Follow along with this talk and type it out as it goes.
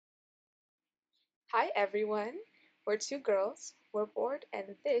Hi everyone, we're two girls, we're bored,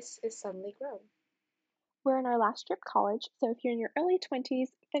 and this is Suddenly Grown. We're in our last year of college, so if you're in your early 20s,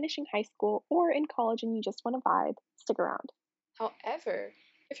 finishing high school, or in college and you just want to vibe, stick around. However,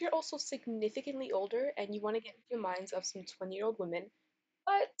 if you're also significantly older and you want to get into the minds of some 20-year-old women,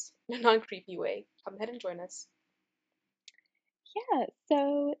 but in a non creepy way, come ahead and join us. Yeah,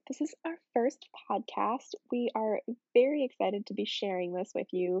 so this is our first podcast. We are very excited to be sharing this with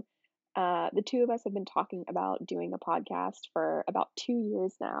you. The two of us have been talking about doing a podcast for about 2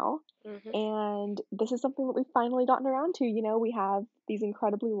 years now, hmm and this is something that we've finally gotten around to. We have these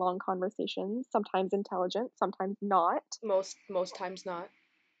incredibly long conversations, sometimes intelligent, sometimes not. most times not.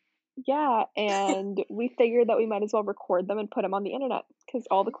 Yeah, and we figured that we might as well record them and put them on the internet because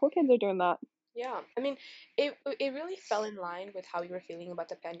all the Mhm. cool kids are doing that. Yeah, I mean, it really fell in line with how you were feeling about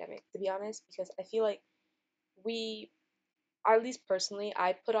the pandemic, to be honest, because I feel like we at least personally,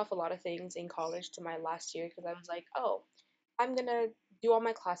 I put off a lot of things in college to my last year because I was like, oh, I'm gonna do all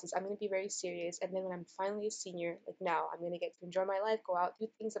my classes. I'm gonna be very serious. And then when I'm finally a senior, like now, I'm gonna get to enjoy my life, go out, do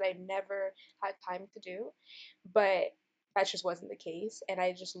things that I never had time to do. But that just wasn't the case. And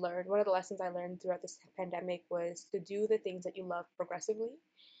I just learned one of the lessons I learned throughout this pandemic was to do the things that you love progressively.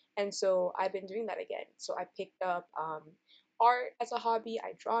 And so I've been doing that again. So I picked up art as a hobby.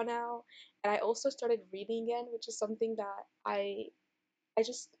 I draw now, and I also started reading again, which is something that I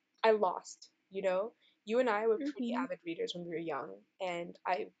just I lost. You and I were pretty hmm avid readers when we were young, and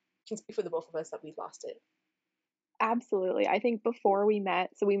I can speak for the both of us that we lost it. Absolutely. I think before we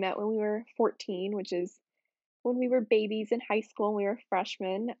met, so we met when we were 14, which is when we were babies in high school and we were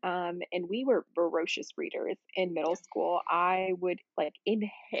freshmen, and we were ferocious readers in middle school. I would like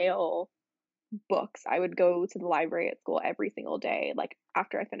inhale books. I would go to the library at school every single day, like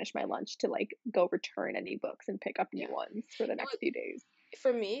after I finished my lunch to like go return any books and pick up Yeah, new ones for the it next was, few days.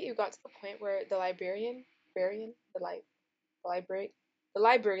 for me. It got to the point where librarian, the library, the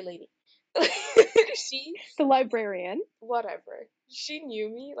library lady, she The librarian. whatever. She knew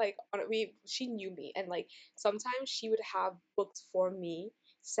me, like she knew me, and like sometimes she would have books for me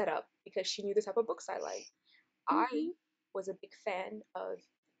set up because she knew the type of books I like. I hmm was a big fan of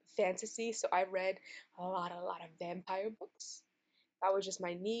fantasy, so I read a lot of vampire books. That was just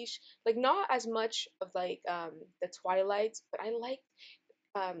my niche. Like not as much of like the Twilights, but I liked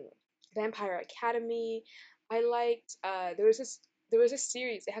um Vampire Academy. I liked there was a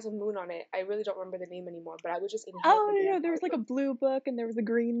series, it has a moon on it. I really don't remember the name anymore, but I would just inhale Oh, the no, there vampire was like a book. blue book and there was a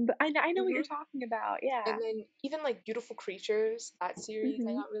green book. I know what you're hmm talking about. And Yeah. then even like Beautiful Creatures, that series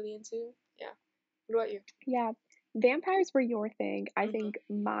I hmm got really into. Yeah. What about you? Yeah. Vampires were your thing. I hmm think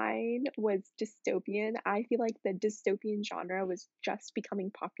mine was dystopian. I feel like the dystopian genre was just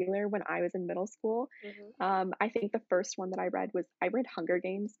becoming popular when I was in middle school. hmm I think the first one that I read Hunger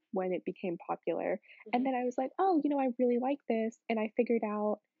Games when it became popular. And hmm then I was like, oh, I really like this. And I figured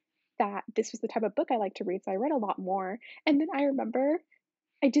out that this was the type of book I like to read. So I read a lot more. And then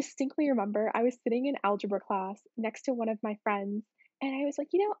I distinctly remember I was sitting in algebra class next to one of my friends, and I was like,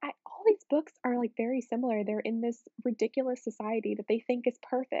 all these books are like very similar. They're in this ridiculous society that they think is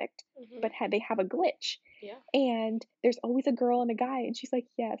perfect, hmm but they have a glitch. Yeah. And there's always a girl and a guy. And she's like,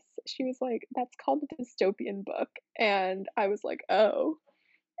 yes. She was like, that's called a dystopian book. And I was like, oh.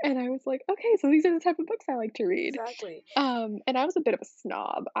 And I was like, okay, so these are the type of books I like to read. Exactly. And I was a bit of a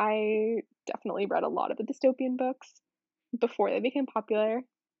snob. I definitely read a lot of the dystopian books before they became popular,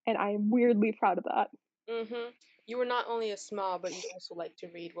 and I am weirdly proud of that. hmm You were not only a snob, but you also like to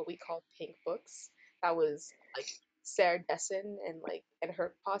read what we call pink books. That was like Sarah Dessen and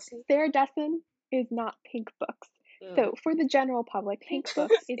her posse. Sarah Dessen is not pink books. Mm. So, for the general public, Pink pink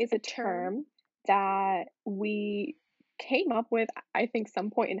books books is is a a term. term that we came up with, I think,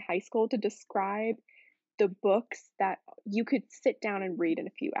 some point in high school to describe the books that you could sit down and read in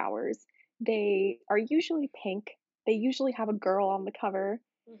a few hours. They are usually pink, they usually have a girl on the cover,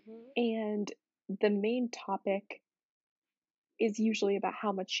 hmm and the main topic is usually about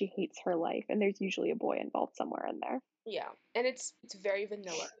how much she hates her life, and there's usually a boy involved somewhere in there. Yeah, and it's very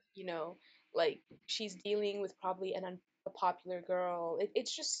vanilla. Like she's dealing with probably a popular girl.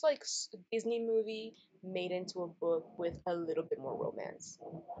 It's just like a Disney movie made into a book with a little bit more romance.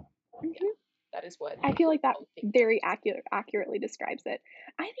 Yeah, Mhm. that is what I feel like that all pink books. very accurately describes it.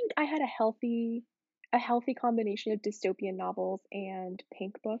 I think I had a healthy combination of dystopian novels and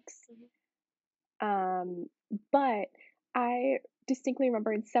pink books. Mhm. Um, but I distinctly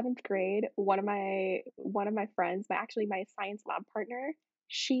remember in 7th grade, one of my friends, my science lab partner,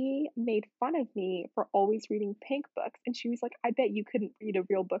 she made fun of me for always reading pink books, and she was like, "I bet you couldn't read a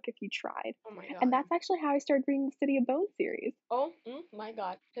real book if you tried." Oh my And god. that's actually how I started reading the City of Bones series. Oh my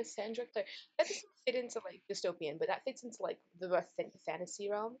god, Cassandra Clare. That is so fit into like dystopian, but that fits into like the fantasy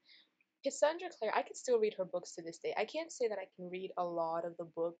realm. Cassandra Clare, I can still read her books to this day. I can't say that I can read a lot of the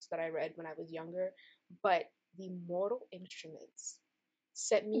books that I read when I was younger, but the Mortal Instruments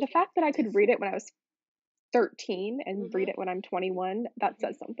set me The in fact that I a could read different. it when I was 13 and read Hmm. it when I'm 21, that Hmm.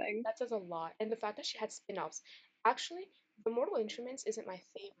 says something. That says a lot, and the fact that she had spin-offs. Actually, the Mortal Instruments isn't my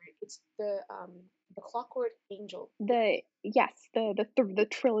favorite. It's the Clockwork Angel, Yes, the the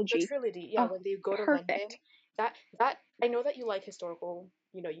trilogy. trilogy. Yeah, Oh, when they go to London. perfect. That I know that you like historical.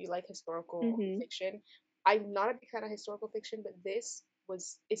 You like historical Mhm. fiction. I'm not a big fan of historical fiction, but this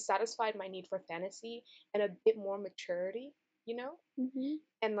was it satisfied my need for fantasy and a bit more maturity. You know, Mhm.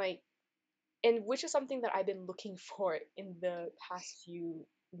 and like and which is something that I've been looking for in the past few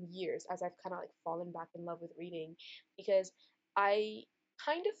years as I've kind of like fallen back in love with reading because I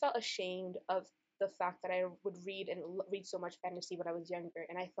kind of felt ashamed of the fact that I would read and read so much fantasy when I was younger,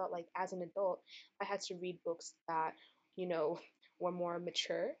 and I felt like as an adult I had to read books that you know were more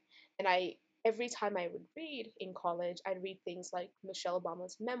mature, and I every time I would read in college I'd read things like Michelle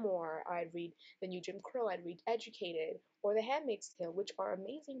Obama's memoir, I'd read The New Jim Crow, I'd read Educated, or The Handmaid's Tale, which are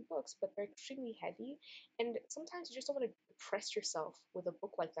amazing books, but they're extremely heavy. And sometimes you just don't want to depress yourself with a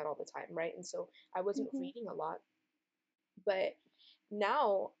book like that all the time, right? And so I wasn't Mhm. reading a lot. But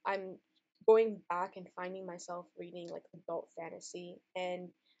now I'm going back and finding myself reading like adult fantasy,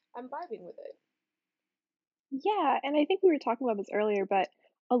 and I'm vibing with it. Yeah, and I think we were talking about this earlier, but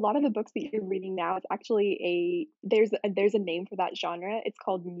a lot of the books that you're reading now is actually there's a name for that genre. It's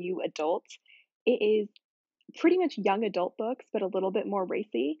called new adult. It is pretty much young adult books, but a little bit more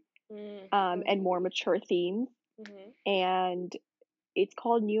racy, and more Mm-hmm. mature themes. Mm-hmm. And it's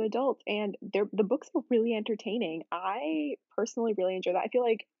called New Adult, and the books are really entertaining. I personally really enjoy that. I feel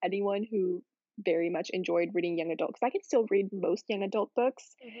like anyone who very much enjoyed reading young adult, because I can still read most young adult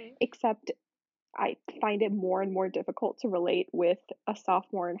books, Mm-hmm. except I find it more and more difficult to relate with a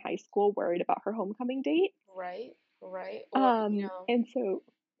sophomore in high school worried about her homecoming date. Right, right. Or, And so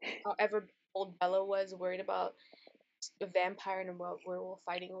however old Bella was worried about a vampire and a werewolf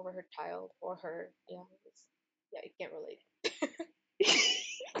fighting over her child or her. Yeah, yeah, I can't relate.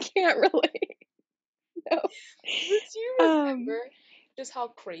 can't relate. No. But do you Um, remember just how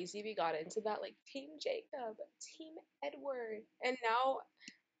crazy we got into that? Like Team Jacob, Team Edward, and now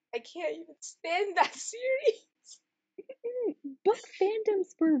I can't even stand that series. book fandoms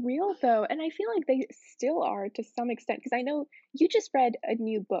were real though, and I feel like they still are to some extent. Because I know you just read a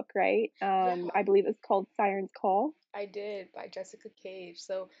new book, right? Yeah, I believe it's called Siren's Call. I did by Jessica Cage.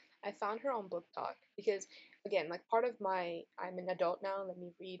 So I found her on Book Talk because, again, like part of my I'm an adult now, let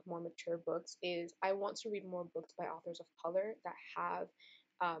me read more mature books is I want to read more books by authors of color that have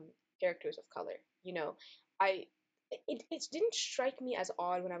um, characters of color. I it didn't strike me as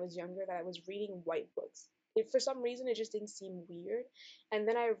odd when I was younger that I was reading white books. For some reason, it just didn't seem weird. And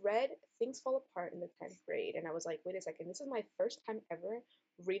then I read Things Fall Apart in the 10th grade, and I was like, wait a second, this is my first time ever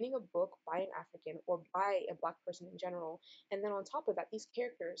reading a book by an African or by a black person in general, and then on top of that, these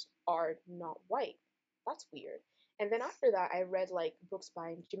characters are not white. That's weird. And then after that, I read like books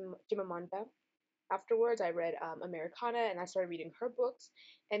by Chimamanda. Afterwards, I read Americana, and I started reading her books.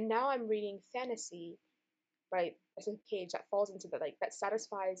 And now I'm reading fantasy by Jessica Cage that falls into that like that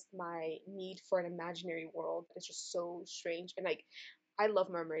satisfies my need for an imaginary world that is just so strange. And like I love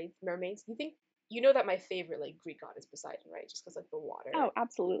mermaids. Mermaids. You know that my favorite like Greek god is Poseidon, right? Just because like the water. Oh,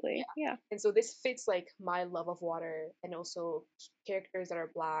 absolutely. Yeah. Yeah. And so this fits like my love of water and also characters that are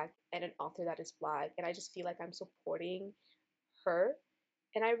black and an author that is black. And I just feel like I'm supporting her.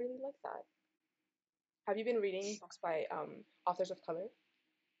 And I really like that. Have you been reading books by authors of color?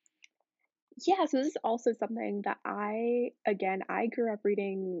 Yeah, so this is also something that I grew up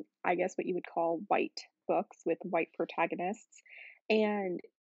reading, I guess what you would call white books with white protagonists. And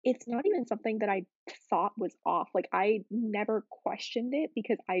it's not even something that I thought was off. Like, I never questioned it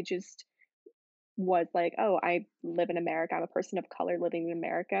because I just was like, oh, I live in America. I'm a person of color living in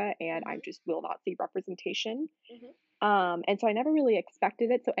America, and I Mm-hmm. just will not see representation. Mm-hmm. And so I never really expected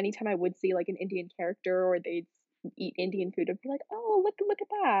it. So anytime I would see like an Indian character or they'd eat Indian food, I'd be like, "Oh, look at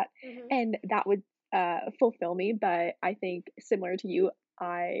that," Mm-hmm. and that would fulfill me. But I think similar to you,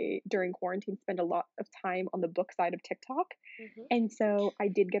 I during quarantine spent a lot of time on the book side of TikTok, Mm-hmm. and so I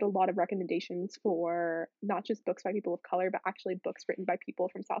did get a lot of recommendations for not just books by people of color, but actually books written by people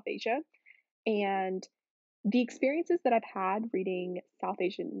from South Asia. And the experiences that I've had reading South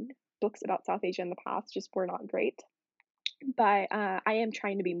Asian books about South Asia in the past just were not great, but I am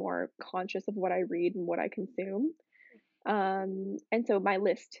trying to be more conscious of what I read and what I consume. And so my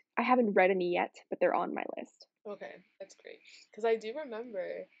list, I haven't read any yet, but they're on my list. Okay, that's great. Because I do remember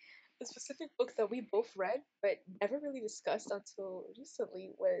the specific book that we both read but never really discussed until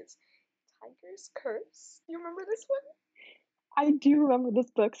recently was Tiger's Curse. Do you remember this one? I do remember this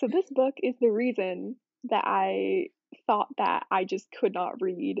book. So this book is the reason that I thought that I just could not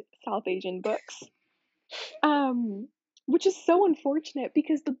read South Asian books. Um, which is so unfortunate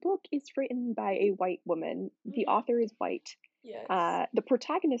because the book is written by a white woman. The Hmm. author is white. Yes. The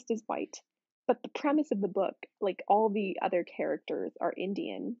protagonist is white, but the premise of the book, like all the other characters, are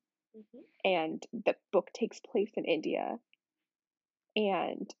Indian, Hmm. and the book takes place in India.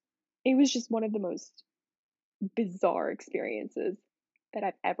 And it was just one of the most bizarre experiences that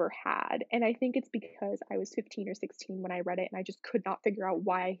I've ever had. And I think it's because I was 15 or 16 when I read it and I just could not figure out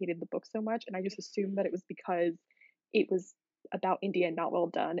why I hated the book so much. And I just assumed that it was because it was about India and not well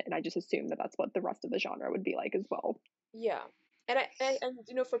done. And I just assumed that that's what the rest of the genre would be like as well. Yeah. And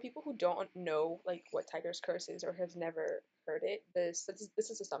you know, for people who don't know like what Tiger's Curse is or has never heard it, this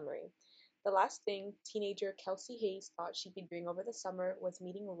is a summary. The last thing teenager Kelsey Hayes thought she'd be doing over the summer was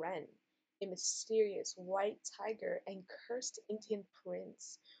meeting Ren, a mysterious white tiger and cursed Indian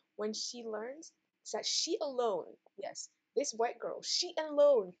prince. When she learns that she alone, yes, this white girl, she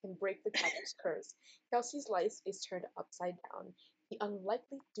alone can break the tiger's curse, Kelsey's life is turned upside down. The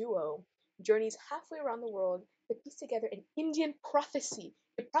unlikely duo journeys halfway around the world to piece together an Indian prophecy,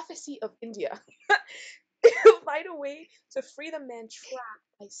 a prophecy of India, find a way to free the man trapped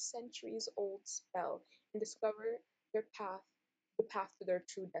by centuries old spell and discover their path, the path to their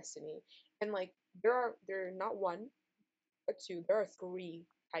true destiny. And like there are not one but two, there are three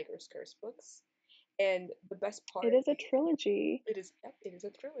Tiger's Curse books. And the best It part is a is trilogy. it is yep, it is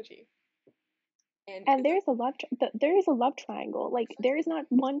a trilogy. And And it's like there's a there is a love triangle. Like there is not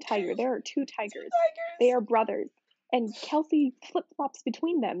one tiger, there are two two tigers. They tigers. are brothers. And Kelsey flip-flops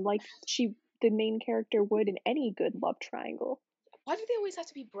between them like the main character would in any good love triangle. Why do they always have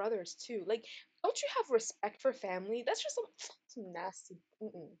to be brothers too? Like, don't you have respect for family? That's just some nasty.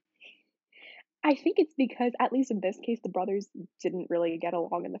 Mm-mm. I think it's because, at least in this case, the brothers didn't really get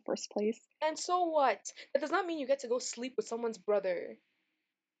along in the first place. And so what? That does not mean you get to go sleep with someone's brother.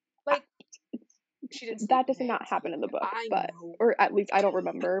 I, Like, she didn't sleep that with does him. not happen in the book, I but, know. or at least I don't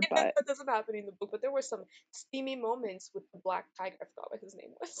remember, but, That doesn't happen in the book, but there were some steamy moments with the black tiger. I forgot what his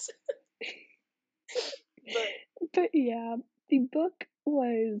name was. But but yeah, the book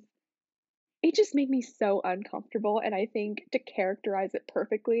was, it just made me so uncomfortable. And I think to characterize it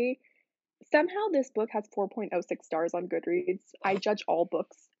perfectly, somehow this book has 4.06 stars on Goodreads. I judge all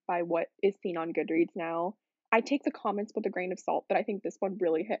books by what is seen on Goodreads now. I take the comments with a grain of salt, but I think this one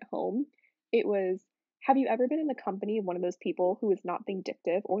really hit home. It was, have you ever been in the company of one of those people who is not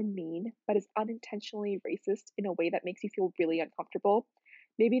vindictive or mean, but is unintentionally racist in a way that makes you feel really uncomfortable?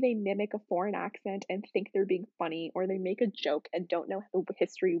 Maybe they mimic a foreign accent and think they're being funny, or they make a joke and don't know the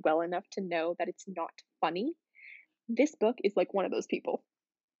history well enough to know that it's not funny. This book is like one of those people.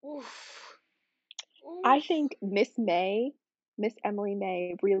 oof, I oof. think Miss Emily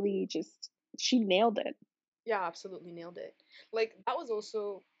May really just she nailed it. Yeah, absolutely nailed it. Like that was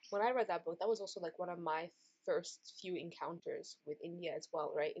also when I read that book, that was also like one of my first few encounters with India as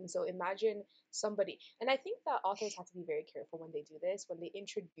well, right? And so imagine somebody, and I think that authors have to be very careful when they do this, when they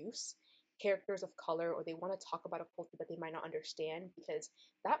introduce characters of color or they want to talk about a culture that they might not understand, because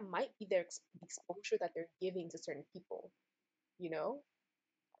that might be their exposure that they're giving to certain people, you know?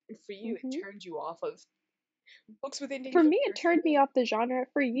 And for you, it Hmm. turned you off of books with Indian For me, it characters. turned me off the genre.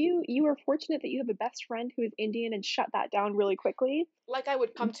 For you, you are fortunate that you have a best friend who is Indian and shut that down really quickly. Like I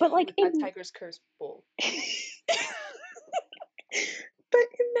would come to But you like with that in Tiger's Curse bull. but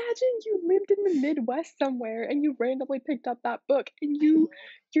imagine you lived in the Midwest somewhere and you randomly picked up that book and I know.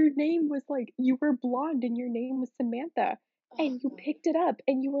 your name was like you were blonde and your name was Samantha Oh and you God. picked it up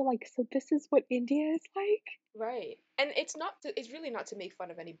and you were like, so this is what India is like? Right. And it's really not to make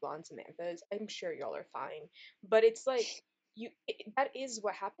fun of any blonde Samanthas. I'm sure y'all are fine. But it's like that is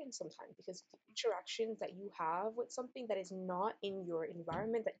what happens sometimes because the interactions that you have with something that is not in your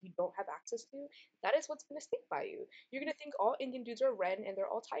environment that you don't have access to, that is what's gonna stick by you. You're gonna think all Indian dudes are red and they're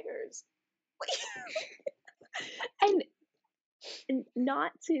all tigers. And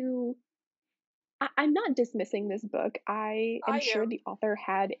not to I'm not dismissing this book. I am I sure am. the author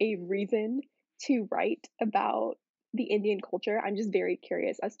had a reason to write about the Indian culture. I'm just very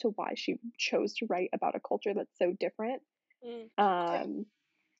curious as to why she chose to write about a culture that's so different. Mm, okay. Um,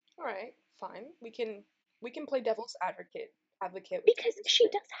 All right. Fine. We can play devil's advocate. advocate with Because Taylor she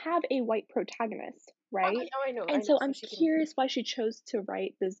Swift. does have a white protagonist, right? I And know, so so I'm she can. curious why she chose to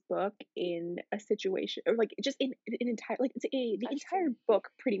write this book in a situation, or like just in an entire, like the That's true. entire book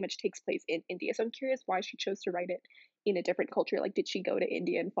pretty much takes place in India. So I'm curious why she chose to write it in a different culture. Like, did she go to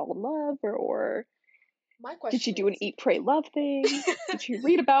India and fall in love, or My did she question do an is, eat, pray, love thing? Did she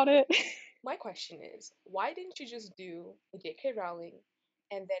read about it? why didn't you just do a J.K. Rowling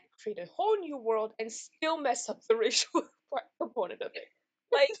and then create a whole new world and still mess up the racial component of it?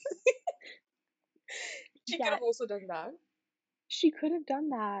 Like, she could Yeah, have also done that. she could have done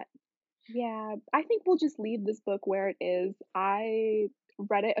that. Yeah, I think we'll just leave this book where it is. I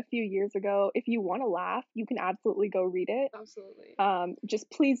read it a few years ago. If you want to laugh, you can absolutely go read it. Absolutely. Just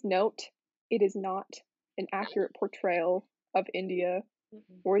please note, it is not an accurate portrayal of India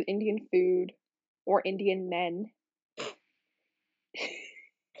Mm-mm. or Indian food or Indian men.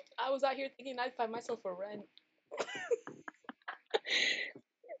 I was out here thinking I'd find myself a rent.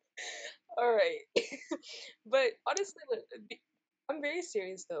 All right. But honestly, I'm very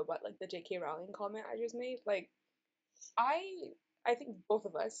serious though about like the J.K. Rowling comment I just made. Like, I I think both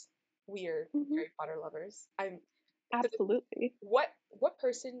of us, we're Hmm. Harry Potter lovers. I'm to the, Absolutely. what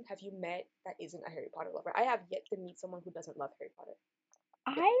person have you met that isn't a Harry Potter lover? I have yet to meet someone who doesn't love Harry Potter.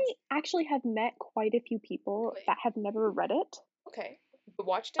 Yet. I actually have met quite a few people Really? that have never read it. Okay. But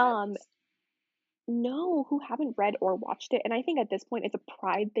watched it at Um, least? No, who haven't read or watched it, and I think at this point it's a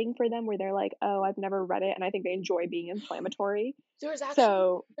pride thing for them where they're like, "Oh, I've never read it," and I think they enjoy being inflammatory. There's actually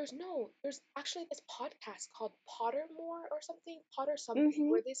So, there's actually this podcast called Pottermore or something, Potter something, mhm,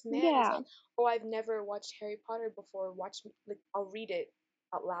 where this man is yeah, like, "Oh, I've never watched Harry Potter before. Watch me, like I'll read it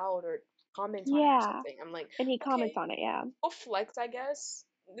out loud or comment on it or yeah, something." I'm like, and he okay, comments on it, yeah. go flex, I guess.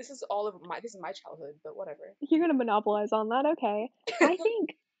 This is my childhood, but whatever. You're gonna monopolize on that, okay. I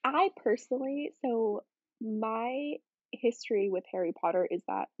think I personally, so my history with Harry Potter is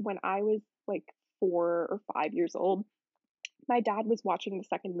that when I was, like, 4 or 5 years old, my dad was watching the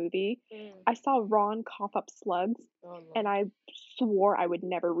second movie. Mm. I saw Ron cough up slugs, Oh and Lord. I swore I would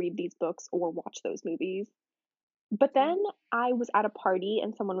never read these books or watch those movies. But Mm, then I was at a party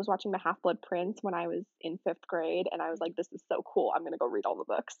and someone was watching The Half-Blood Prince when I was in 5th grade, and I was mhm. like, "This is so cool, I'm gonna go read all the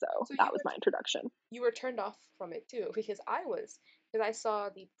books." So So that was my introduction. you were turned off from it too because I saw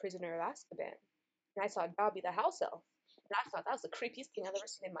the Prisoner of Azkaban and I saw Dobby the house elf and I thought that was the creepiest thing I've ever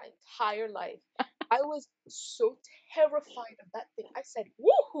seen in my entire life. I was so terrified of that thing. I said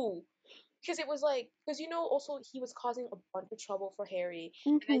woohoo because it was like because also he was causing a bunch of trouble for Harry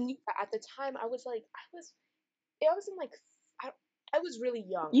and I Mhm. think that at the time I was in like I, I was really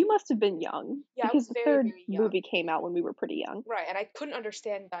young. You must have been young Yeah, I because was the very 3rd very young. movie came out when we were pretty young. Right, and I couldn't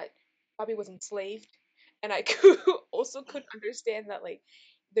understand that Bobby was enslaved, and I also couldn't understand that like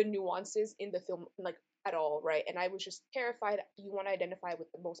the nuances in the film like at all, right? And I was just terrified. You want to identify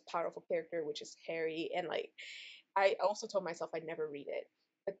with the most powerful character, which is Harry, and like I also told myself I'd never read it.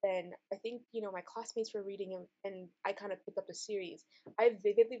 But then I think my classmates were reading it, and I kind of picked up the series. I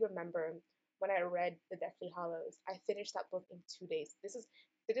vividly remember when I read The Deathly Hallows. I finished that book in 2 days. This is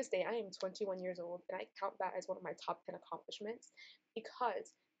to this day, I am 21 years old, and I count that as one of my top 10 accomplishments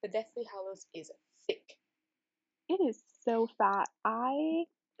because The Deathly Hallows is thick. It is so fat. I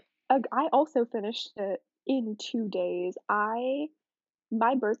also finished it in 2 days. I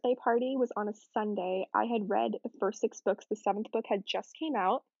My birthday party was on a Sunday. I had read the first 6 books, the 7th book had just came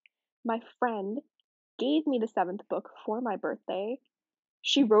out. My friend gave me the 7th book for my birthday.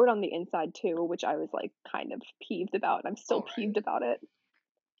 She wrote on the inside too, which I was, like, kind of peeved about, I'm still All right. peeved about it.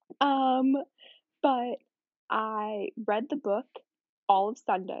 Um, but I read the book all of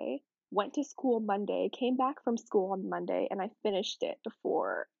Sunday, went to school Monday, came back from school on Monday, and I finished it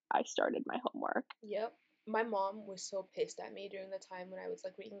before I started my homework. Yep. My mom was so pissed at me during the time when I was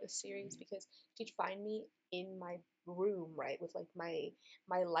like reading the series because she'd find me in my room, right, with like my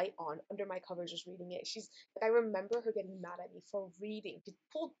light on under my covers just reading it. She's like I remember her getting mad at me for reading. She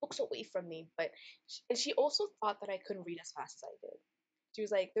pulled books away from me, but and she also thought that I couldn't read as fast as I did. She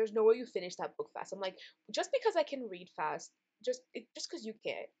was like, "There's no way you finish that book fast." I'm like, "Just because I can read fast, just because you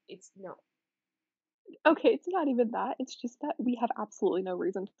can't, it's no." Okay, it's not even that, it's just that we have absolutely no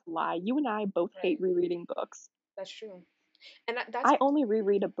reason to lie. You and I both Right. hate rereading books. That's true. And that's I only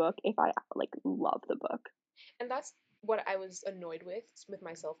reread a book if I, like, love the book. And that's what I was annoyed with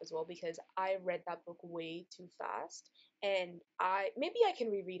myself as well because I read that book way too fast and I maybe I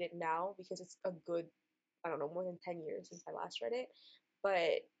can reread it now because it's a good I don't know more than 10 years since I last read it, but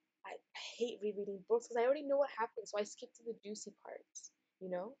I hate rereading books because I already know what happens, so I skip to the juicy parts, you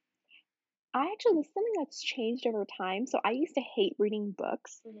know? I actually This is something that's changed over time. So I used to hate reading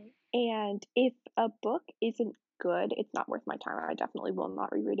books, Hmm. and if a book isn't good, it's not worth my time. I definitely will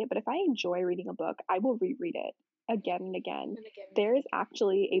not reread it. But if I enjoy reading a book, I will reread it again and again. And again and There is again.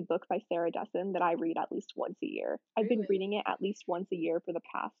 actually a book by Sarah Dessen that I read at least once a year. I've been Really? reading it at least once a year for the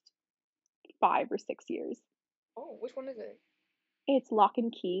past 5 or 6 years. Oh, which one is it? It's Lock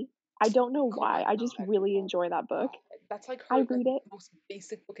and Key. I don't know Oh my why. I just god. really Oh enjoy my that book. god. That's like I her like read it. most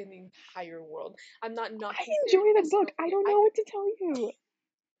basic book in the entire world. I'm not I knocking Sarah enjoy the Dessen book. over I here. don't I know what to tell you.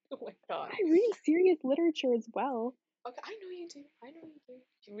 oh my god. I read serious literature as well. Okay, I know you do. I know you do.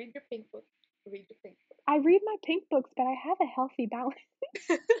 You read your pink book. Read your pink I read my pink books, but I have a healthy balance.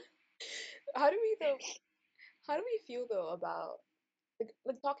 book. How do we though? How do we feel though about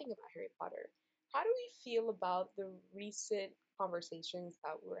like talking about Harry Potter? How do we feel about the recent conversations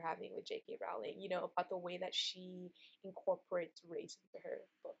that we're having with J.K. Rowling? You know, about the way that she incorporates race into her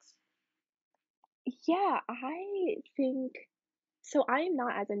books. Yeah, I think so. I am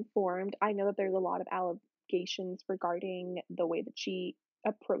not as informed. I know that there's a lot of allegations regarding the way that she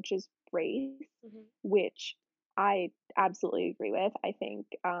approaches race, Hmm. which I absolutely agree with. I think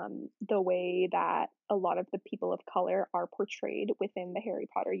the way that a lot of the people of color are portrayed within the Harry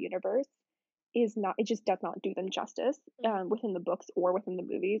Potter universe is not, it just does not do them justice Hmm. within the books or within the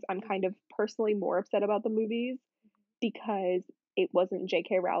movies. I'm Hmm. kind of personally more upset about the movies because it wasn't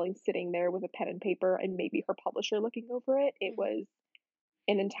J.K. Rowling sitting there with a pen and paper and maybe her publisher looking over it. It Hmm. was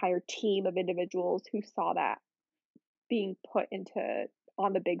an entire team of individuals who saw that being put into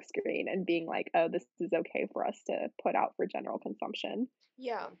on the big screen and being like, "Oh, this is okay for us to put out for general consumption."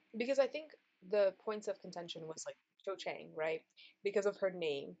 Yeah, because I think the points of contention was like Cho Chang, right? Because of her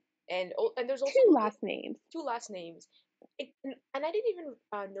name, and there's also 2 like last names. two last names. And I didn't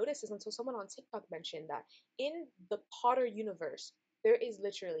even notice this until someone on TikTok mentioned that in the Potter universe, there is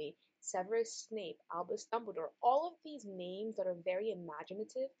literally Severus Snape, Albus Dumbledore, all of these names that are very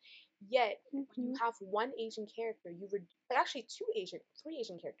imaginative. Yet, when you Mhm, have one Asian character, actually three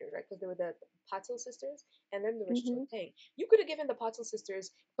Asian characters, right? Because there were the Patil sisters, and then there was Cho mhm, Chang. You could have given the Patil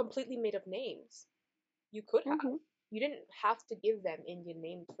sisters completely made up names. You could have. mhm. You didn't have to give them Indian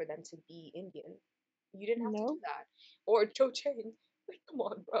names for them to be Indian. You didn't have to do No. that. Or Cho Chang. Like, come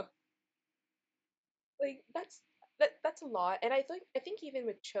on, bro. Like that's a lot. And I think even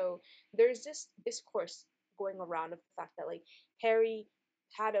with Cho, there's this discourse going around of the fact that like Harry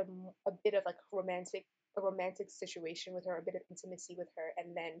had a bit of like romantic situation with her, a bit of intimacy with her,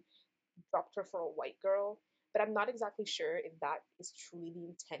 and then dropped her for a white girl. But I'm not exactly sure if that is truly the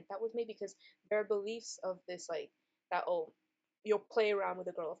intent that was made because there are beliefs of this like that oh you'll play around with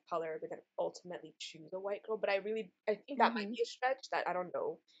a girl of color but then ultimately choose a white girl. But I think that might Mhm. be a stretch that I don't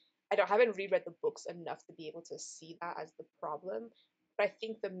know. I haven't reread the books enough to be able to see that as the problem. But I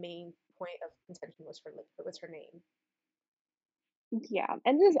think the main point of contention was her name. Yeah,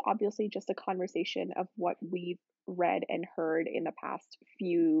 and this is obviously just a conversation of what we've read and heard in the past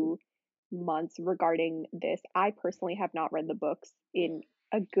few months regarding this. I personally have not read the books in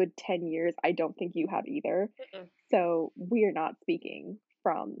a good 10 years. I don't think you have either. Mm-mm. So we're not speaking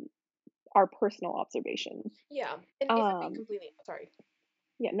from our personal observations. Yeah, and if I'm being Um, completely sorry,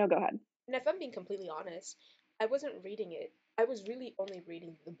 yeah, no, go ahead. and if I'm being completely honest, I wasn't reading it. I was really only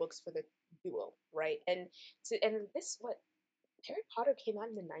reading the books for the duo, right? And this what Harry Potter came out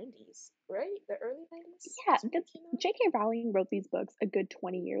in the 90s, right? The early 90s Yeah, is when the it came out. J.K. Rowling wrote these books a good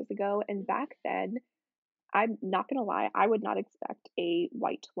 20 years ago, and Hmm. back then, I'm not gonna lie, I would not expect a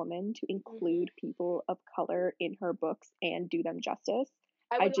white woman to Hmm. include people of color in her books and do them justice.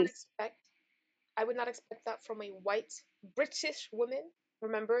 I I would not just expect I would not expect that from a white British woman.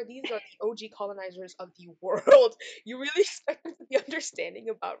 Remember, these are the OG colonizers of the world. You really expect them to be understanding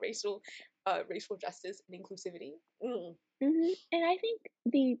about racial justice and inclusivity? Mm. and I think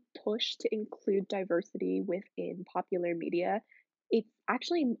the push to include diversity within popular media, it's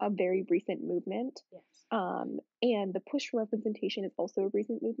actually a very recent movement. Yes. And the push for representation is also a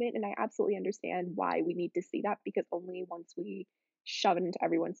recent movement, and I absolutely understand why we need to see that because only once we shove it into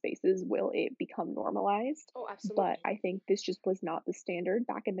everyone's faces will it become normalized. Oh, But absolutely. I think this just was not the standard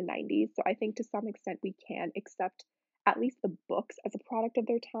back in the 90s. So I think to some extent we can accept at least the books as a product of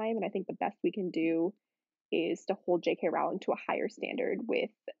their time. And I think the best we can do is to hold J.K. Rowling to a higher standard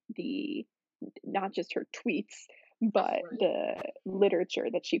with the not just her tweets, Of but course. the literature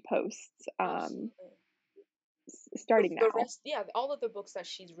that she posts Absolutely. starting The now. rest, yeah, all of the books that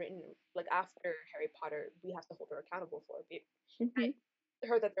she's written, like after Harry Potter, we have to hold her accountable for. Mhm.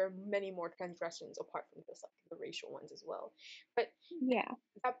 heard that there are many more transgressions apart from just like the racial ones as well. But Yeah.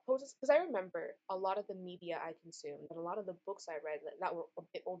 that poses, because I remember a lot of the media I consumed and a lot of the books I read that were a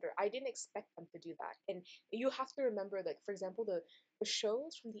bit older, I didn't expect them to do that. And you have to remember, like, for example, the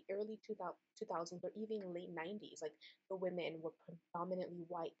shows from the early 2000s or even late 90s, like the women were predominantly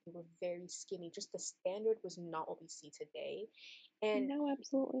white, they were very skinny, just the standard was not what we see today. And No,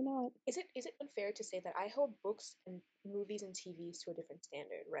 absolutely not. is it unfair to say that I hold books and movies and TVs to a different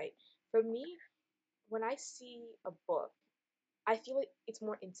standard, right? For me, when I see a book, I feel like it's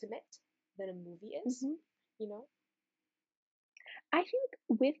more intimate than a movie is, Hmm. you know? I think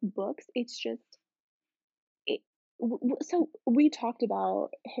with books, it's just it. So we talked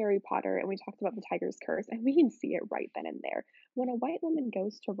about Harry Potter and we talked about the Tiger's Curse, and we can see it right then and there. When a white woman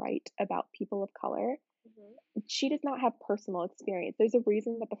goes to write about people of color, Hmm. she does not have personal experience. There's a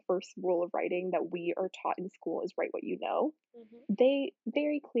reason that the first rule of writing that we are taught in school is write what you know. Hmm. They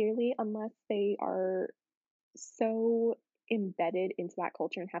very clearly, unless they are so embedded into that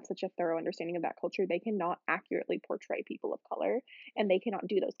culture and have such a thorough understanding of that culture, they cannot accurately portray people of color and they cannot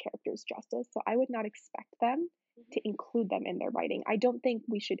do those characters justice. So I would not expect them Hmm. to include them in their writing. I don't think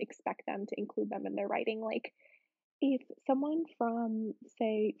we should expect them to include them in their writing. Like, if someone from,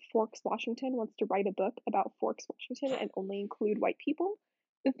 say, Forks, Washington wants to write a book about Forks, Washington and only include white people,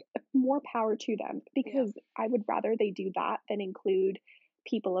 more power to them Yeah, because I would rather they do that than include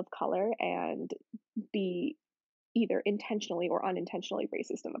people of color and be either intentionally or unintentionally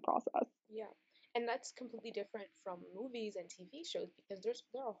racist in the process. yeah. And that's completely different from movies and TV shows because there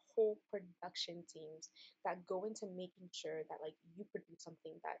are whole production teams that go into making sure that like you produce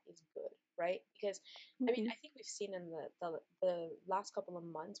something that is good, right? Because I mean, Mhm. I think we've seen in the last couple of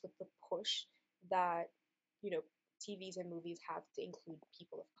months with the push that, you know, TVs and movies have to include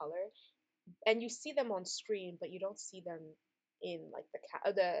people of color, and you see them on screen, but you don't see them in like the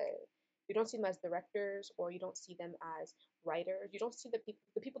you don't see them as directors, or you don't see them as writers. You don't see the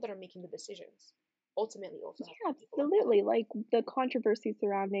people that are making the decisions. Ultimately, also have to Yeah, be people of color. absolutely. Like the controversy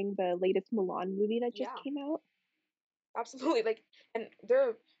surrounding the latest Mulan movie that just Yeah, came out. absolutely. Like, and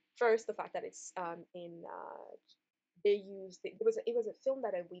they're first the fact that it's in they used it was a film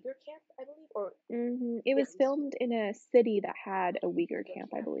at a Uyghur camp, I believe, or It yeah, was filmed in a city that had a Uyghur Uyghur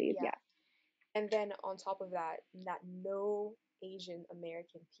camp, I camp. believe. Yeah, Yes. and then on top of that, that no Asian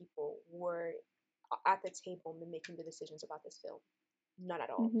American people were at the table making the decisions about this film. None at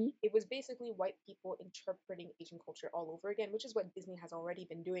all. Hmm. It was basically white people interpreting Asian culture all over again, which is what Disney has already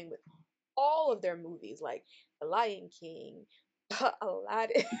been doing with all of their movies, like The Lion King,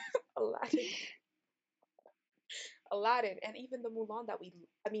 Aladdin, Aladdin, Aladdin, and even the Mulan that we.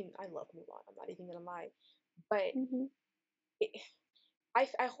 I mean, I love Mulan. I'm not even gonna lie, but Hmm. it,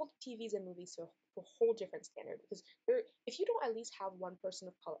 I hold TVs and movies to a whole different standard because if you don't at least have one person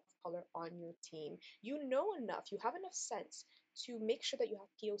of color on your team, you know enough, you have enough sense to make sure that you have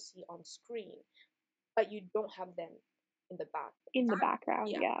POC on screen, but you don't have them in the back. In the That,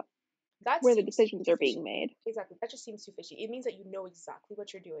 background, yeah, yeah, that where the seems decisions too are fishy. being made. Exactly, that just seems too fishy. It means that you know exactly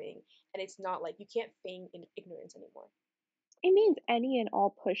what you're doing, and it's not like you can't feign ignorance anymore. It means any and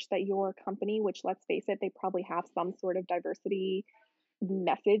all push that your company, which let's face it, they probably have some sort of diversity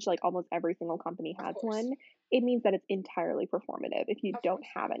message, like almost every single company Of has course, one, it means that it's entirely performative if you of don't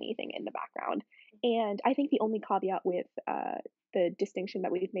course. have anything in the background. Mhm. And I think the only caveat with the distinction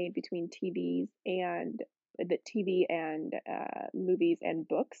that we've made between TV and movies and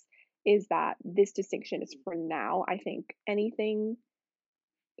books is that this distinction is for now. I think anything,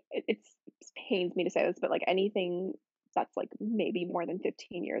 it pains me to say this, but like anything that's like maybe more than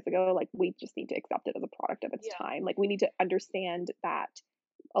 15 years ago, like we just need to accept it as a product of its Yeah, time. Like we need to understand that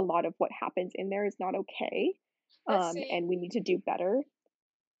a lot of what happens in there is not okay. let's say And we need to do better.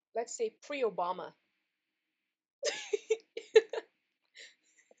 let's say pre-Obama.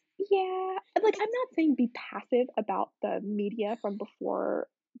 Yeah, like I'm not saying be passive about the media from before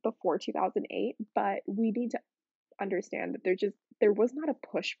 2008, but we need to understand that there was not a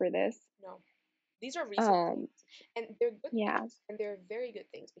push for this. No, these are recent Um, things, and they're good yeah. things, and they're very good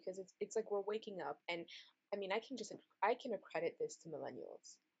things because it's like we're waking up, and I mean, I can accredit this to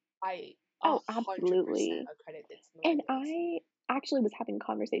millennials. I a Oh, 100% absolutely. accredit it to And millennials. I actually was having a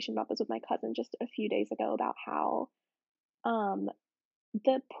conversation about this with my cousin just a few days ago about how um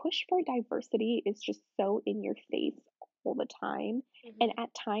the push for diversity is just so in your face all the time. And Hmm.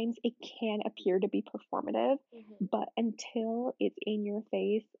 at times it can appear to be performative, Hmm. but until it's in your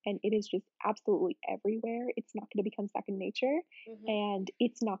face and it is just absolutely everywhere, it's not going to become second nature Hmm. and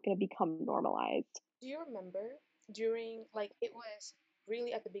it's not going to become normalized. Do you remember during like it was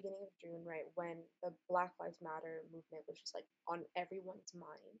really at the beginning of June, right, when the Black Lives Matter movement was just like on everyone's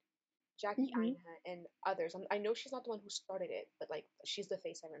mind, Jackie Mhm. Aina and others. I know she's not the one who started it, but like she's the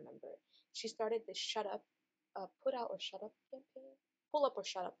face I remember. She started this "Shut Up, Put Out or Shut Up" campaign, "Pull Up or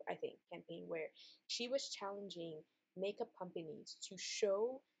Shut Up," I think, campaign where she was challenging makeup companies to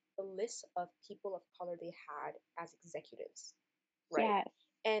show the list of people of color they had as executives, right? Yes.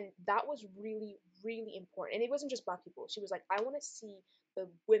 And that was really, really important. And it wasn't just black people. She was like, I want to see the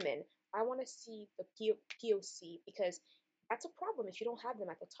women. I want to see the POC because that's a problem if you don't have them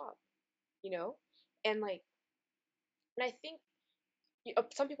at the top, you know? And like, and I think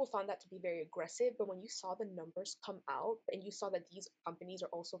some people found that to be very aggressive, but when you saw the numbers come out and you saw that these companies are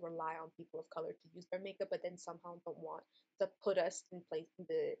also rely on people of color to use their makeup, but then somehow don't want to put us in place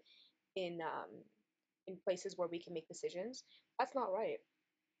in um in places where we can make decisions, that's not right.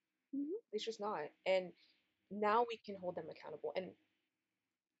 Mhm. It's just not. And now we can hold them accountable. And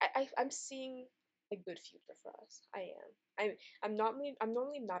I'm seeing a good future for us. I am. I'm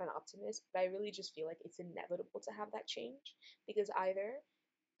normally not an optimist, but I really just feel like it's inevitable to have that change because either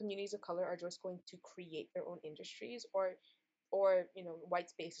communities of color are just going to create their own industries or white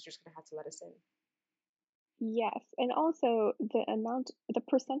space is just gonna have to let us in. Yes, and also the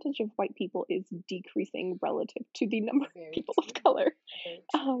percentage of white people is decreasing relative to the number of Very people of true. color. Very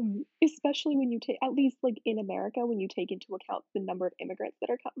true. Especially when you take, at least like in America, when you take into account the number of immigrants that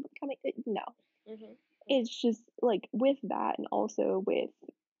are coming. No, Hmm. it's just like with that, and also with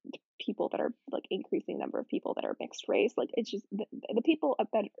people that are like increasing number of people that are mixed race. Like it's just the people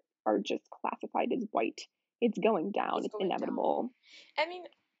that are just classified as white. It's going down. It's It's going down. inevitable. I mean,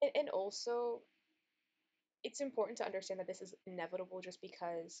 and also it's important to understand that this is inevitable just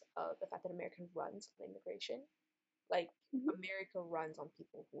because of the fact that America runs on immigration. Like Mhm. America runs on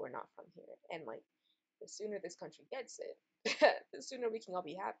people who are not from here, and like the sooner this country gets it, the sooner we can all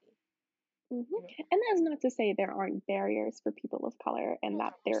be happy. Mhm. You know? And that's not to say there aren't barriers for people of color No, and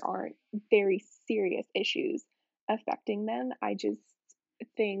that there 100%. aren't very serious issues affecting them. I just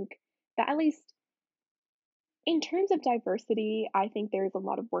think that at least in terms of diversity, I think there's a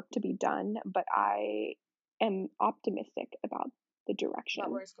lot of work to be done, but I am optimistic about the About where direction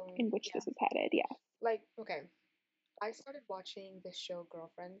it's going. in which Yeah. this is headed. Yes. Like, okay, I started watching this show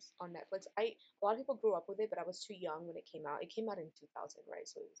Girlfriends on Netflix. A lot of people grew up with it, but I was too young when it came out. It came out in 2000, right?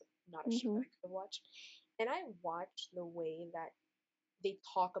 So it was not a show that Mhm. I could have watched. And I watched the way that they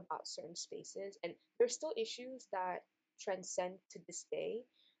talk about certain spaces, and there's still issues that transcend to this day.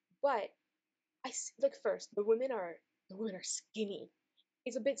 But like first, the women are skinny.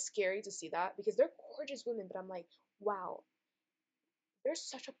 It's a bit scary to see that because they're gorgeous women, but I'm like, wow, there's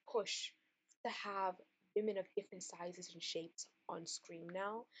such a push to have women of different sizes and shapes on screen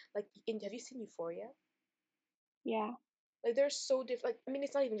now. Like, have you seen Euphoria? Yeah. Like, they're so different. Like, I mean,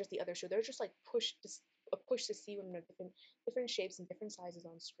 it's not even just the other show. They're just like a push to see women of different shapes and different sizes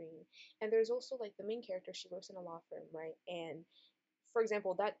on screen. And there's also like the main character. She works in a law firm, right? And for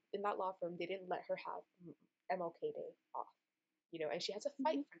example, that in that law firm, they didn't let her have MLK Day off, and she has to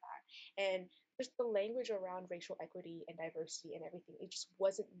fight Mhm. for that. And just the language around racial equity and diversity and everything, it just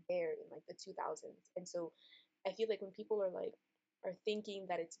wasn't there in like the 2000s. And so I feel like when people are thinking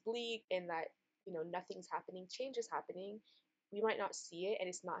that it's bleak and that nothing's happening, change is happening. We might not see it, and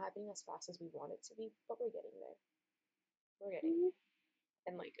it's not happening as fast as we want it to be, but we're getting there. We're getting Mhm. there.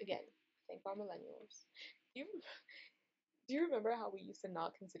 And like again, thank our millennials. Do you do you remember how we used to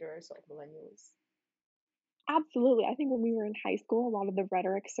not consider ourselves millennials? Absolutely. I think when we were in high school, a lot of the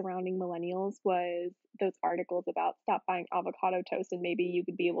rhetoric surrounding millennials was those articles about stop buying avocado toast and maybe you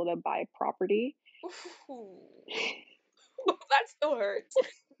could be able to buy property. Ooh. That still hurts.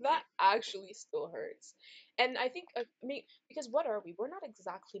 That actually still hurts. And I think, I mean, because what are we? We're not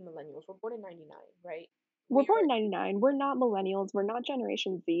exactly millennials. We're born in 99, right? We're We born are. in 99. We're not millennials. We're not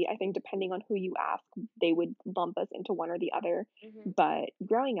Generation Z. I think depending on who you ask, they would lump us into one or the other. Hmm. But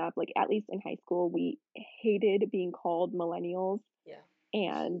growing up, like at least in high school, we hated being called millennials. Yeah.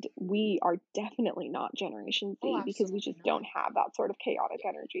 And we are definitely not Generation Oh, Z because we absolutely just don't not. have that sort of chaotic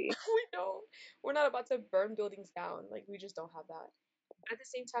energy. We don't. We're not about to burn buildings down. Like, we just don't have that. But at the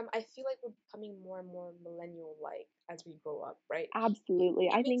same time, I feel like we're becoming more and more millennial-like as we grow up, right? Absolutely.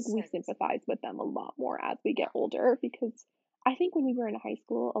 It I think makes we sense. sympathize with them a lot more as we get Yeah. older because I think when we were in high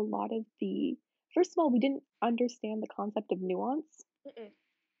school, a lot of the first of all, we didn't understand the concept of nuance. Mm-mm.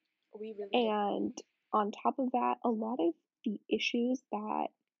 We really did. And on top of that, a lot of the issues that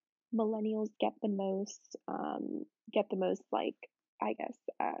millennials get the most like, I guess,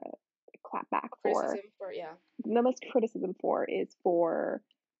 clap back for, Criticism for, yeah. the most criticism for is for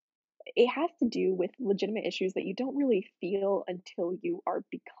it has to do with legitimate issues that you don't really feel until you are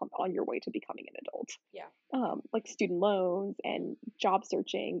become on your way to becoming an adult. Yeah. Like student loans and job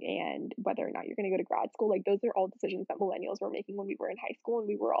searching and whether or not you're going to go to grad school. Like those are all decisions that millennials were making when we were in high school, and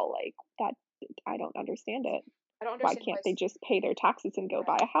we were all like, "That I don't understand it. I don't Why understand why can't they it's just pay their taxes and go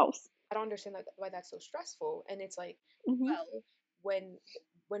buy right. a house?" I don't understand why that's so stressful. And it's like, Hmm. well, when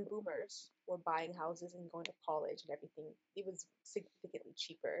when boomers were buying houses and going to college and everything, it was significantly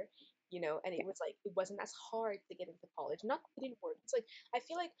cheaper, and it Yeah, was like it wasn't as hard to get into college. Not that it didn't work. It's like I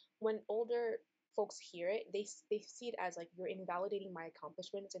feel like when older folks hear it, they see it as like you're invalidating my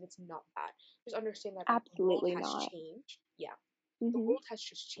accomplishments, and it's not that. Just understand that like the world absolutely has not. changed. Yeah, the Hmm. world has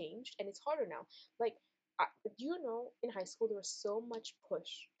just changed, and it's harder now. Like, do you know, in high school there was so much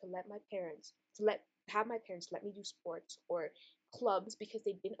push to let my parents to let have my parents let me do sports or clubs because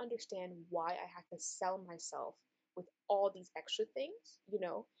they didn't understand why I had to sell myself with all these extra things.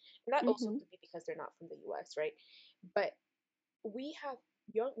 And that also Hmm. could be because they're not from the US, right? But we have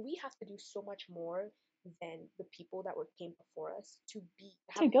we have to do so much more than the people that were came before us to be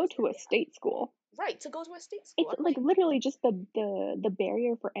have To go things that to a they have. state school, Right, to go to a state school. it's I'm like like, literally just the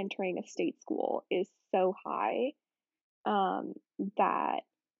barrier for entering a state school is so high, um, that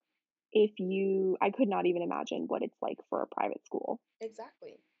if you I could not even imagine what it's like for a private school.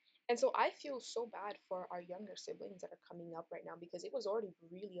 exactly. And so I feel so bad for our younger siblings that are coming up right now because it was already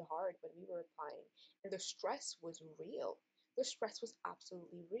really hard when we were applying, and the stress was real. The stress was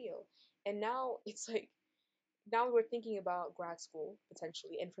absolutely real. And now it's like, now we're thinking about grad school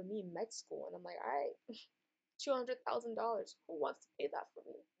potentially, and for me, med school. And I'm like, all right, $200,000. Who wants to pay that for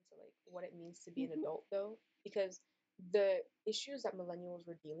me? So, like, what it means to be an Mhm. adult, though, because the issues that millennials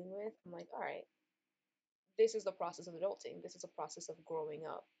were dealing with, I'm like, all right, this is the process of adulting. This is a process of growing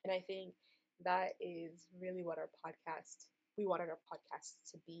up. And I think that is really what we wanted our podcast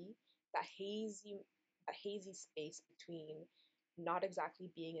to be, that hazy space between not exactly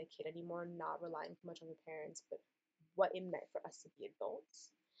being a kid anymore, not relying too much on your parents, but what it meant for us to be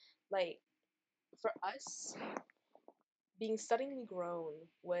adults. Like, for us, being suddenly grown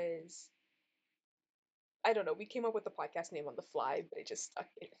was, I don't know, we came up with the podcast name on the fly, but it just stuck.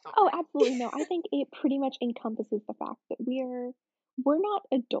 It felt Oh, right. absolutely no. I think it pretty much encompasses the fact that we're not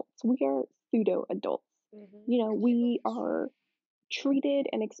adults. We are pseudo adults. Mini We adults. are treated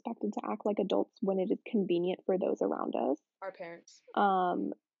and expected to act like adults when it is convenient for those around us. Our parents.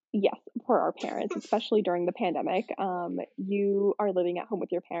 Um, yes, for our parents, especially during the pandemic. You are living at home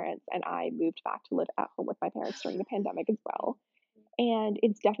with your parents, and I moved back to live at home with my parents during the pandemic as well. And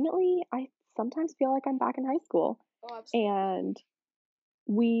it's definitely, I sometimes feel like I'm back in high school. Oh, absolutely. And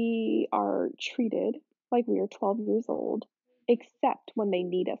we are treated like we are 12 years old, except when they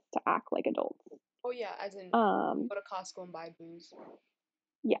need us to act like adults. Oh yeah, as in Um, go to Costco and buy booze.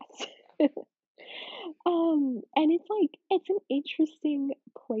 yes. Yeah, yeah, And it's like, it's an interesting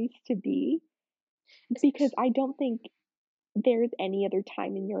place to be because especially I don't think there's any other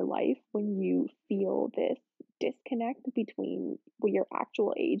time in your life when you feel this disconnect between what your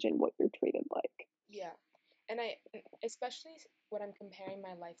actual age and what you're treated like. yeah, and especially when I'm comparing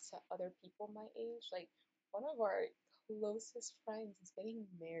my life to other people my age. Like one of our closest friends is getting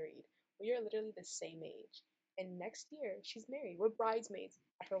married. We are literally the same age, and next year she's married. We're bridesmaids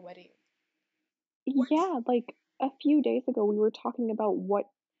at her wedding. What? Yeah, like a few days ago, we were talking about what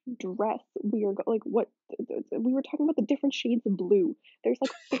dress we are like what we were talking about the different shades of blue. There's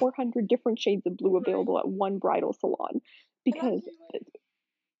like 400 different shades of blue Right. available at one bridal salon And I'm because here like,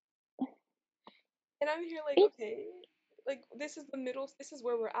 and I'm here like, it's okay, like this is the middle. This is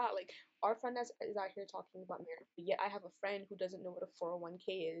where we're at. Like our friend is out here talking about marriage, but yet I have a friend who doesn't know what a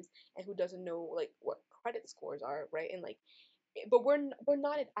 401k is and who doesn't know like what credit scores are, right? And like, but we're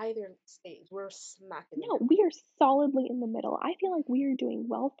not at either stage. We're smack in the no, middle. we are solidly in the middle. I feel like we are doing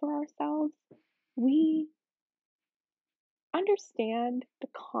well for ourselves. We understand the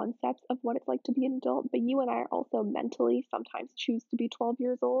concepts of what it's like to be an adult, but you and I are also mentally sometimes choose to be 12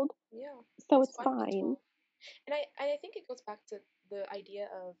 years old. Yeah, So it's it's fine to be fine. 12. And I think it goes back to the idea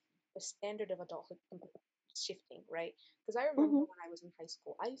of the standard of adulthood shifting, right? Because I remember Hmm. when I was in high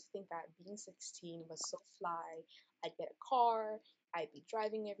school, I used to think that being 16 was so fly. I'd get a car, I'd be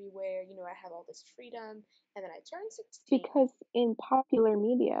driving everywhere, I have all this freedom. And then I turned 16. Because in popular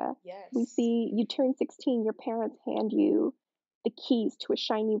media, we Yes. see you turn 16, your parents hand you the keys to a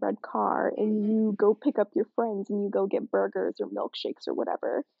shiny red car, and Hmm. you go pick up your friends and you go get burgers or milkshakes or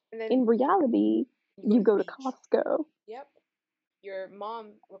whatever. And then In reality, you go you to the go to beach. Costco. Yep. Your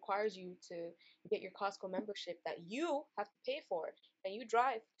mom requires you to get your Costco membership that you have to pay for, and you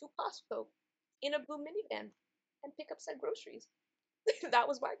drive to Costco in a blue minivan and pick up said groceries. That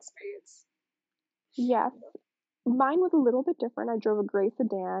was my experience. Yes, mine was a little bit different. I drove a gray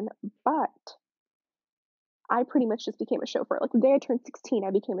sedan, but I pretty much just became a chauffeur. Like the day I turned 16,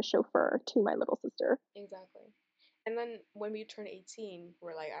 I became a chauffeur to my little sister. Exactly. And then when we turn 18,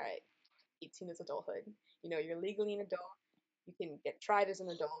 we're like, all right, 18 is adulthood. You're legally an adult. You can get tried as an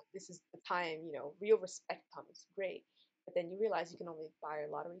adult. This is the time, real respect comes. Great. But then you realize you can only buy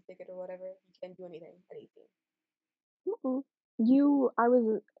a lottery ticket or whatever. You can't do anything at 18. Mm-mm. I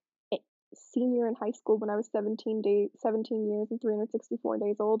was a senior in high school when I was 17 years and 364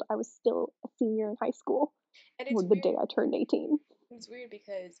 days old. I was still a senior in high school And it's when the weird. day I turned 18. It's weird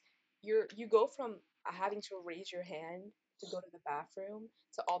because you go from having to raise your hand to go to the bathroom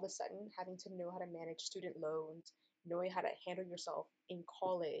to all of a sudden having to know how to manage student loans, knowing how to handle yourself in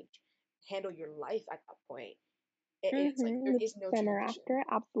college, handle your life at that point. It's like there The is no summer transition. after,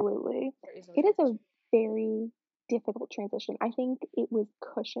 absolutely. There is no It is a transition. very difficult transition. I think it was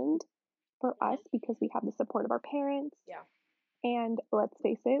cushioned for us Hmm. because we have the support of our parents. Yeah. And let's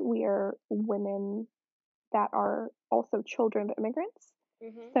face it, we are women that are also children of immigrants.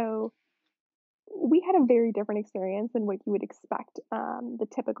 Hmm. So we had a very different experience than what you would expect the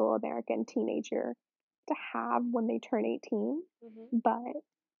typical American teenager to have when they turn 18. Hmm. But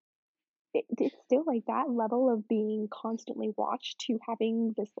it's still like that level of being constantly watched to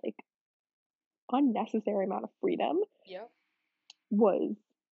having this like unnecessary amount of freedom Yep. was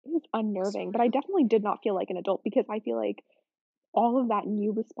it was Was unnerving. But I surreal. definitely did not feel like an adult because I feel like all of that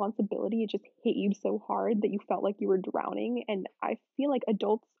new responsibility, it just hit you so hard that you felt like you were drowning. And I feel like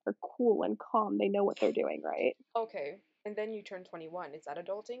adults are cool and calm. They know what they're doing, right? Okay. And then you turn 21. Is that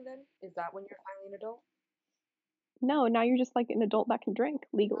adulting then? Is that when you're finally an adult? No, now you're just like an adult that can drink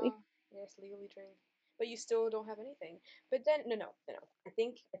legally. Yes, legally drink. But you still don't have anything. But then no, no, no, no. I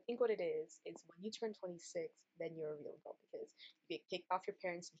think what it is when you turn 26, then you're a real adult because you get kicked off your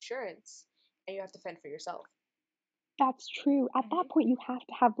parents' insurance and you have to fend for yourself. That's true. At that Hmm. point, you have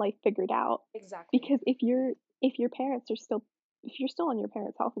to have life figured out Exactly. because if your parents are still if you're still on your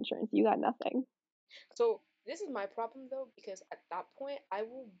parents' health insurance, you got nothing. So this is my problem though, because at that point I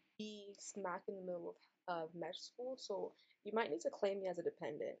will be smack in the middle of med school, so you might need to claim me as a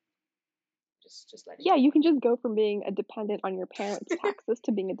dependent. Just letting Yeah, you can just go from being a dependent on your parents' you. taxes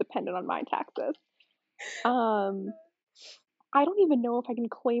to being a dependent on my taxes. Um, I don't even know if I can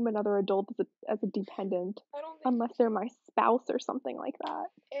claim another adult as a dependent I don't think you unless they're can. my spouse or something like that.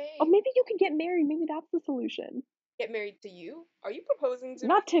 Oh, Hey, maybe you can get married. Maybe that's the solution. get married to you? Are you proposing to me?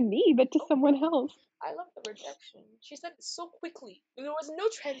 Not to me, but to someone Okay. else. I love the rejection. She said it so quickly. There was no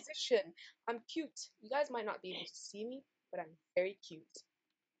transition. I'm cute. You guys might not be able to see me, but I'm very cute.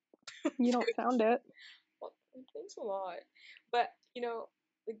 You don't Very sound cute. it. Well, thanks a lot. But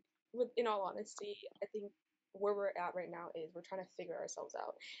like in all honesty, I think where we're at right now is we're trying to figure ourselves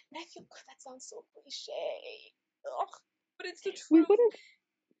out. And I feel God, that sounds so cliche. Ugh, but it's the We truth. would have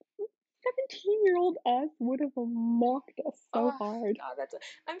 17-year-old us would have mocked us so Oh hard. God,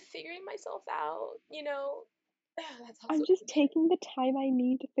 I'm figuring myself out. That sounds I'm so just cliche. taking the time I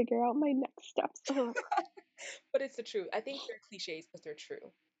need to figure out my next steps. Ugh. But it's the truth. I think they're cliches because they're true,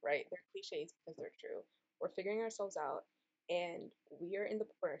 right? They're cliches because they're true. We're figuring ourselves out, and we're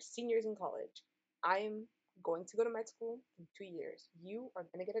seniors in college. I'm going to go to med school in 2 years. You are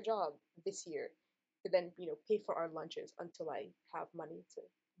going to get a job this year to then, pay for our lunches until I have money to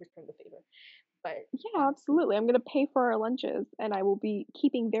return the favor. But Yeah, honestly, absolutely. I'm going to pay for our lunches and I will be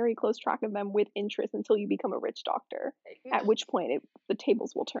keeping very close track of them with interest until you become a rich doctor, at which point the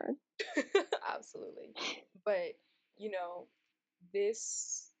tables will turn. absolutely. But you know,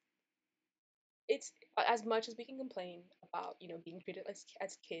 this it's as much as we can complain about being treated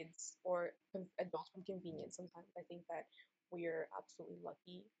as kids or adults from convenience sometimes. I think that we're absolutely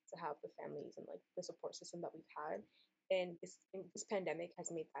lucky to have the families and like the support system that we've had, and this pandemic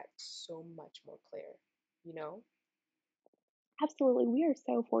has made that so much more clear, you know. Absolutely. We are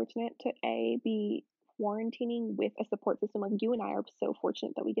so fortunate to be quarantining with a support system. Like you and I are so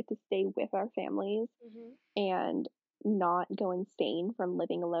fortunate that we get to stay with our families Hmm. and not go insane from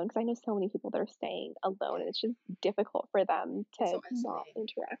living alone. Because I know so many people that are staying alone and Yeah, it's just difficult for them it's to so not isolating.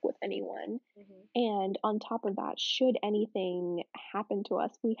 interact with anyone. Hmm. And on top of that, should anything happen to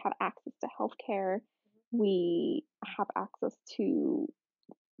us, we have access to healthcare. We have access to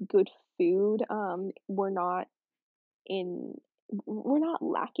good food. In we're not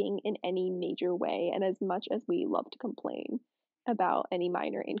lacking in any major way. And as much as we love to complain about any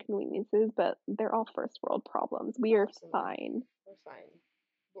minor inconveniences, but they're all first world problems. We Oh, are absolutely, fine. we're fine.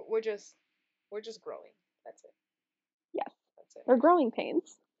 We're just growing. That's it. Yes, That's it. they're growing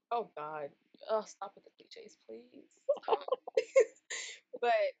pains. Oh God. Stop with the cliches, please. Stop.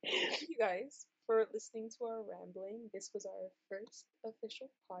 But thank you guys for listening to our rambling. This was our first official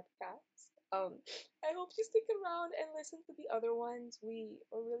podcast. I hope you stick around and listen to the other ones. We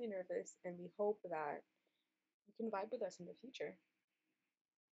are really nervous and we hope that you can vibe with us in the future.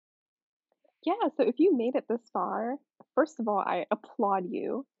 Yeah, so if you made it this far, first of all, I applaud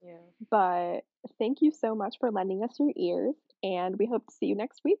you, Yeah, but thank you so much for lending us your ears, and we hope to see you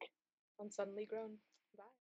next week. on Suddenly Grown.